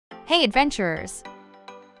Hey adventurers!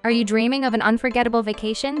 Are you dreaming of an unforgettable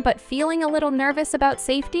vacation but feeling a little nervous about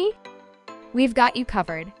safety? We've got you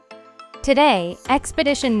covered. Today,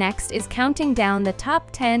 Expedition Next is counting down the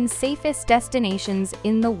top 10 safest destinations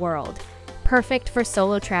in the world, perfect for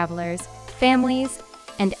solo travelers, families,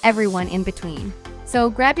 and everyone in between. So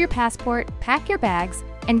grab your passport, pack your bags,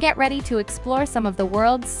 and get ready to explore some of the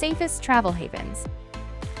world's safest travel havens.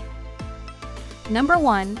 Number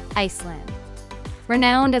 1. Iceland.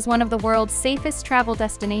 Renowned as one of the world's safest travel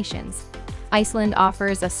destinations, Iceland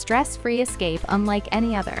offers a stress-free escape unlike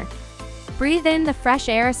any other. Breathe in the fresh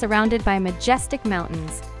air surrounded by majestic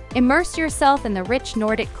mountains, immerse yourself in the rich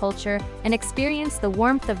Nordic culture, and experience the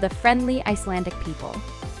warmth of the friendly Icelandic people.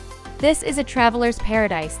 This is a traveler's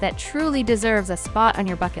paradise that truly deserves a spot on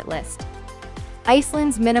your bucket list.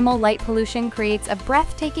 Iceland's minimal light pollution creates a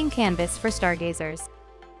breathtaking canvas for stargazers.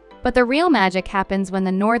 But the real magic happens when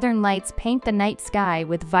the northern lights paint the night sky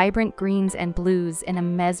with vibrant greens and blues in a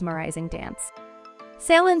mesmerizing dance.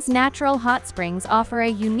 Sälen's natural hot springs offer a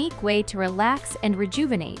unique way to relax and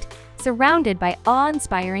rejuvenate, surrounded by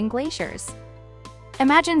awe-inspiring glaciers.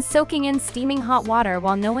 Imagine soaking in steaming hot water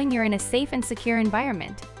while knowing you're in a safe and secure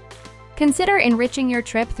environment. Consider enriching your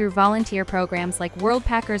trip through volunteer programs like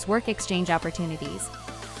Worldpackers work exchange opportunities.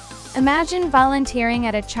 Imagine volunteering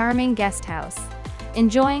at a charming guest house,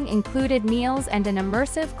 enjoying included meals and an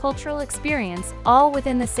immersive cultural experience, all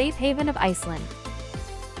within the safe haven of Iceland.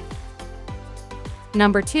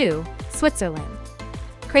 Number 2. Switzerland.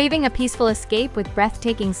 Craving a peaceful escape with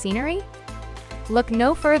breathtaking scenery? Look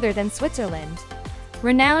no further than Switzerland.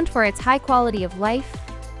 Renowned for its high quality of life,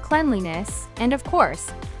 cleanliness, and of course,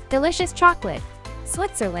 delicious chocolate,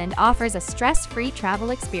 Switzerland offers a stress-free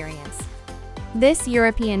travel experience. This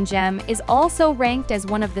European gem is also ranked as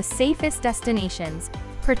one of the safest destinations,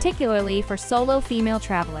 particularly for solo female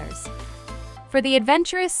travelers. For the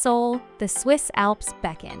adventurous soul, the Swiss Alps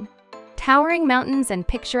beckon. Towering mountains and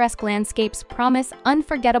picturesque landscapes promise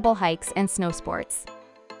unforgettable hikes and snow sports.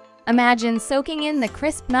 Imagine soaking in the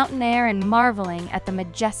crisp mountain air and marveling at the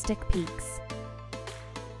majestic peaks.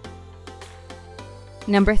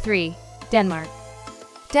 Number 3. Denmark.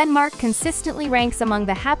 Denmark consistently ranks among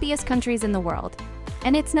the happiest countries in the world,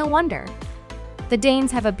 and it's no wonder. The Danes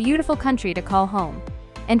have a beautiful country to call home,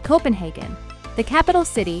 and Copenhagen, the capital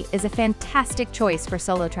city, is a fantastic choice for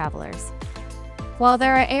solo travelers. While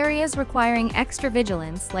there are areas requiring extra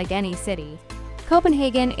vigilance like any city,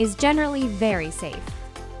 Copenhagen is generally very safe.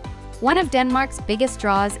 One of Denmark's biggest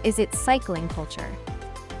draws is its cycling culture.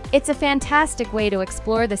 It's a fantastic way to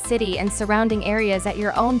explore the city and surrounding areas at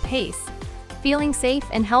your own pace, feeling safe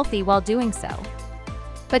and healthy while doing so.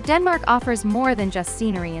 But Denmark offers more than just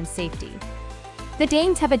scenery and safety. The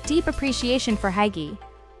Danes have a deep appreciation for hygge,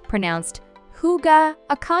 pronounced hygge,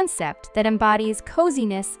 a concept that embodies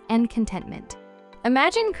coziness and contentment.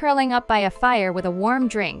 Imagine curling up by a fire with a warm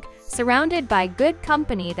drink, surrounded by good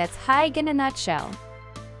company. That's hygge in a nutshell.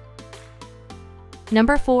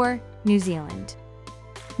 Number 4. New Zealand.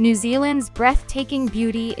 New Zealand's breathtaking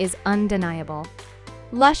beauty is undeniable.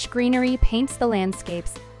 Lush greenery paints the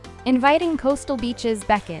landscapes, inviting coastal beaches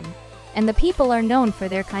beckon, and the people are known for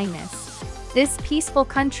their kindness. This peaceful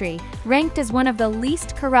country, ranked as one of the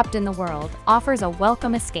least corrupt in the world, offers a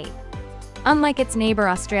welcome escape. Unlike its neighbor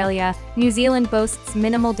Australia, New Zealand boasts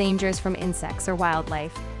minimal dangers from insects or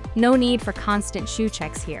wildlife. No need for constant shoe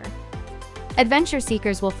checks here. Adventure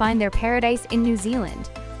seekers will find their paradise in New Zealand.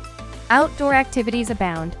 Outdoor activities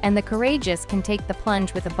abound, and the courageous can take the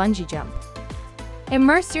plunge with a bungee jump.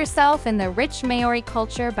 Immerse yourself in the rich Maori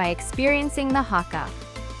culture by experiencing the haka,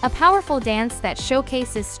 a powerful dance that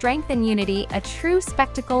showcases strength and unity, a true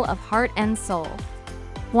spectacle of heart and soul.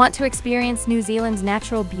 Want to experience New Zealand's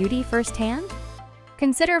natural beauty firsthand?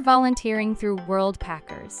 Consider volunteering through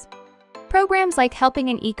Worldpackers. Programs like helping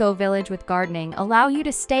an eco-village with gardening allow you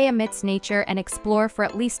to stay amidst nature and explore for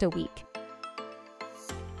at least a week.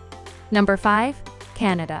 Number 5.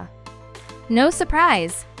 Canada. No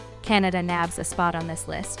surprise, Canada nabs a spot on this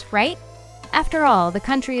list, right? After all, the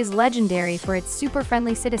country is legendary for its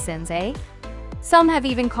super-friendly citizens, eh? Some have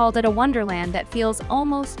even called it a wonderland that feels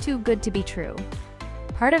almost too good to be true.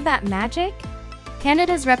 Part of that magic?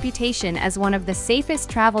 Canada's reputation as one of the safest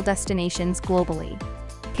travel destinations globally.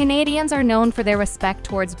 Canadians are known for their respect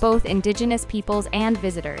towards both Indigenous peoples and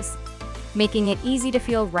visitors, making it easy to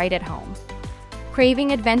feel right at home.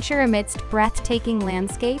 Craving adventure amidst breathtaking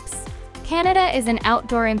landscapes? Canada is an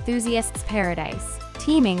outdoor enthusiast's paradise,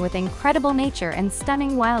 teeming with incredible nature and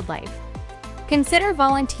stunning wildlife. Consider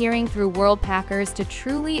volunteering through Worldpackers to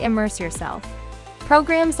truly immerse yourself.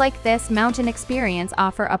 Programs like this mountain experience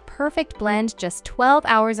offer a perfect blend, just 12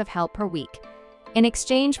 hours of help per week. in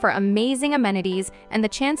exchange for amazing amenities and the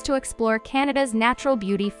chance to explore Canada's natural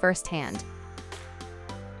beauty firsthand.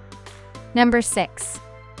 Number 6.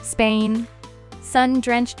 Spain.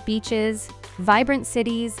 Sun-drenched beaches, vibrant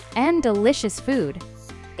cities, and delicious food.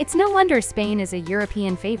 It's no wonder Spain is a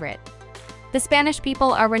European favorite. The Spanish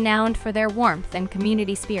people are renowned for their warmth and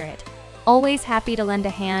community spirit, always happy to lend a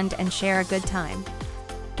hand and share a good time.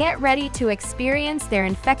 Get ready to experience their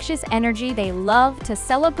infectious energy. They love to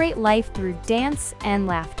celebrate life through dance and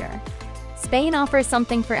laughter. Spain offers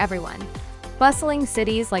something for everyone. Bustling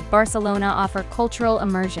cities like Barcelona offer cultural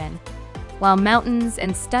immersion, while mountains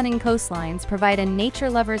and stunning coastlines provide a nature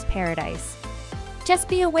lover's paradise. Just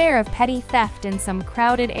be aware of petty theft in some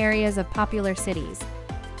crowded areas of popular cities.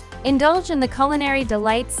 Indulge in the culinary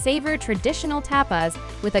delights, savor traditional tapas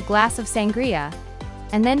with a glass of sangria,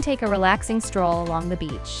 and then take a relaxing stroll along the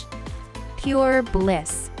beach. Pure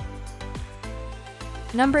bliss.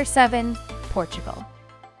 Number 7. Portugal.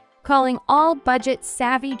 Calling all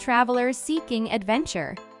budget-savvy travelers seeking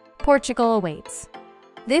adventure, Portugal awaits.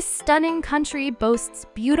 This stunning country boasts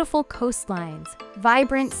beautiful coastlines,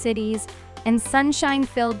 vibrant cities, and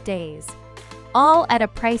sunshine-filled days, all at a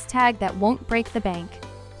price tag that won't break the bank.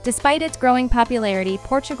 Despite its growing popularity,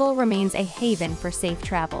 Portugal remains a haven for safe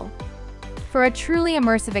travel. For a truly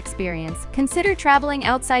immersive experience, consider traveling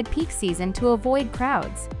outside peak season to avoid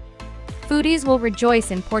crowds. Foodies will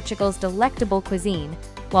rejoice in Portugal's delectable cuisine,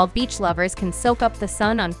 while beach lovers can soak up the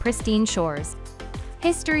sun on pristine shores.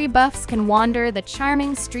 History buffs can wander the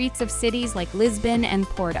charming streets of cities like Lisbon and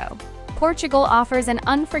Porto. Portugal offers an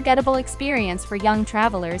unforgettable experience for young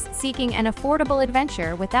travelers seeking an affordable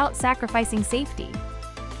adventure without sacrificing safety.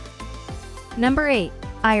 Number 8.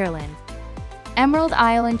 Ireland. Emerald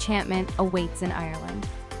Isle enchantment awaits in Ireland.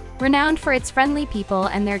 Renowned for its friendly people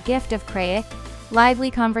and their gift of craich, lively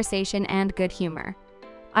conversation, and good humor,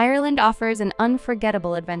 Ireland offers an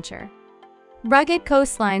unforgettable adventure. Rugged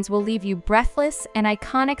coastlines will leave you breathless, and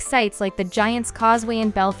iconic sights like the Giant's Causeway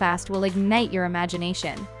in Belfast will ignite your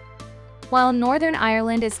imagination. While Northern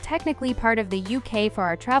Ireland is technically part of the UK for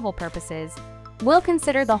our travel purposes, we'll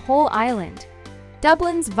consider the whole island.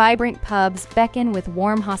 Dublin's vibrant pubs beckon with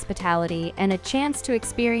warm hospitality and a chance to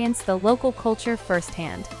experience the local culture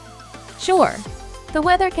firsthand. Sure, the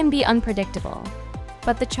weather can be unpredictable,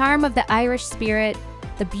 but the charm of the Irish spirit,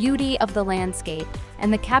 the beauty of the landscape,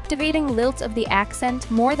 and the captivating lilt of the accent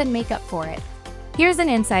more than make up for it. Here's an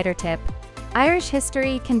insider tip. Irish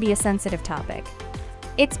history can be a sensitive topic.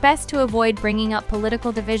 It's best to avoid bringing up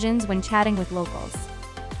political divisions when chatting with locals.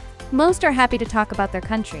 Most are happy to talk about their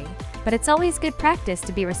country, but it's always good practice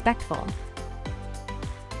to be respectful.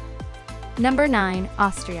 Number 9.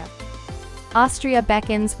 Austria. Austria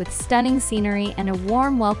beckons with stunning scenery and a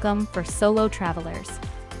warm welcome for solo travelers.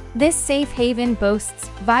 This safe haven boasts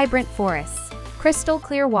vibrant forests, crystal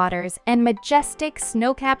clear waters, and majestic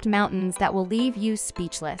snow-capped mountains that will leave you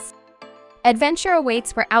speechless. Adventure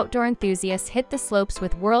awaits where outdoor enthusiasts hit the slopes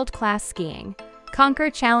with world-class skiing, conquer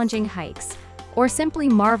challenging hikes, or simply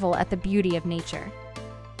marvel at the beauty of nature.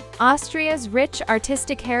 Austria's rich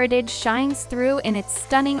artistic heritage shines through in its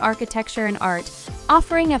stunning architecture and art,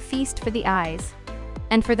 offering a feast for the eyes.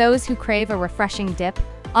 And for those who crave a refreshing dip,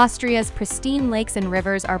 Austria's pristine lakes and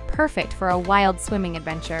rivers are perfect for a wild swimming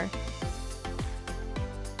adventure.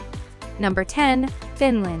 Number 10.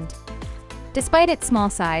 Finland. Despite its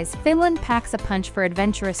small size, Finland packs a punch for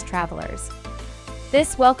adventurous travelers.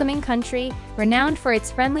 This welcoming country, renowned for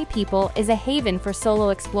its friendly people, is a haven for solo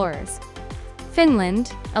explorers.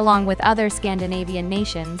 Finland, along with other Scandinavian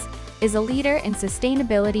nations, is a leader in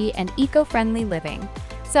sustainability and eco-friendly living.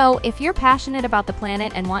 So, if you're passionate about the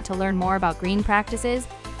planet and want to learn more about green practices,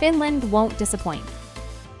 Finland won't disappoint.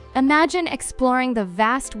 Imagine exploring the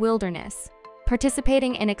vast wilderness,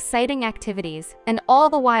 participating in exciting activities, and all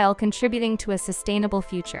the while contributing to a sustainable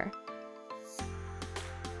future.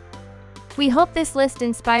 We hope this list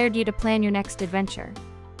inspired you to plan your next adventure.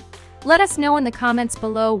 Let us know in the comments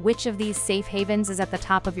below which of these safe havens is at the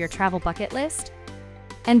top of your travel bucket list.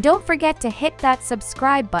 And don't forget to hit that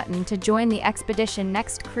subscribe button to join the Expedition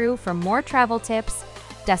Next crew for more travel tips,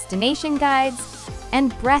 destination guides,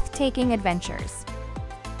 and breathtaking adventures.